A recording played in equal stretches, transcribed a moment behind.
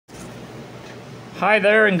Hi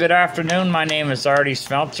there and good afternoon. My name is Ardie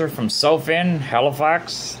Smeltzer from Sofin,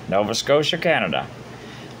 Halifax, Nova Scotia, Canada.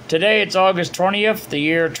 Today it's August 20th, the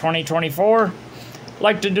year 2024. I'd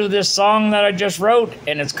like to do this song that I just wrote,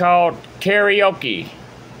 and it's called Karaoke.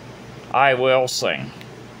 I will sing.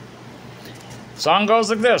 Song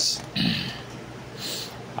goes like this.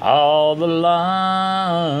 All the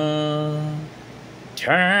love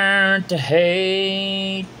turned to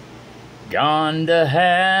hate, gone to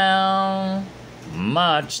hell,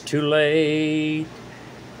 much too late.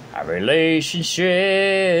 A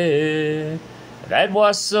relationship that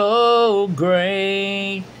was so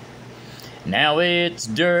great, now it's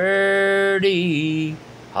dirty,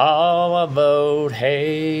 all about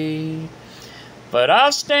hate. But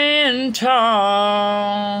I'll stand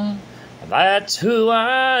tall, that's who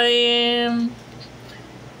I am.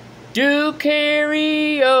 Do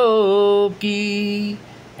karaoke,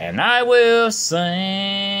 and I will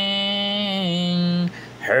sing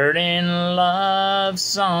hurting love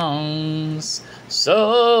songs,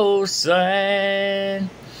 so sad.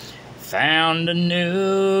 Found a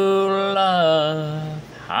new love,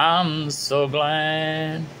 I'm so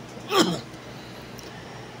glad.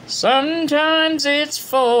 Sometimes it's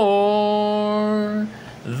for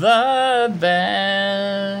the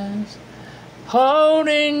best,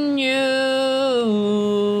 holding you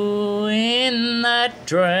in that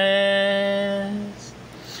dress.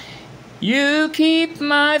 You keep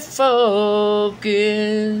my focus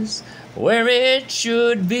where it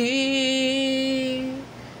should be.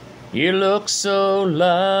 You look so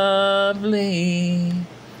lovely,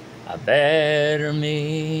 a better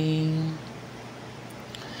me.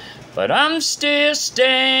 But I'm still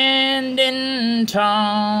standing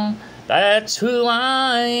tall, that's who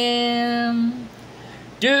I am.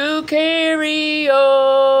 Do karaoke,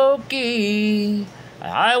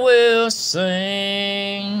 I will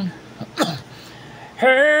sing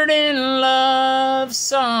hurting love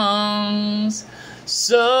songs,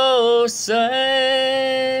 so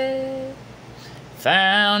sad.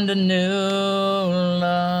 Found a new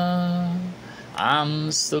love,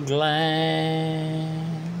 I'm so glad.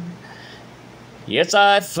 Yes,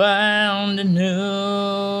 I found a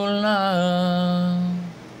new love,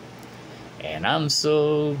 and I'm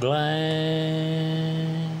so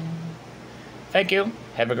glad. Thank you.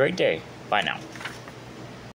 Have a great day. Bye now.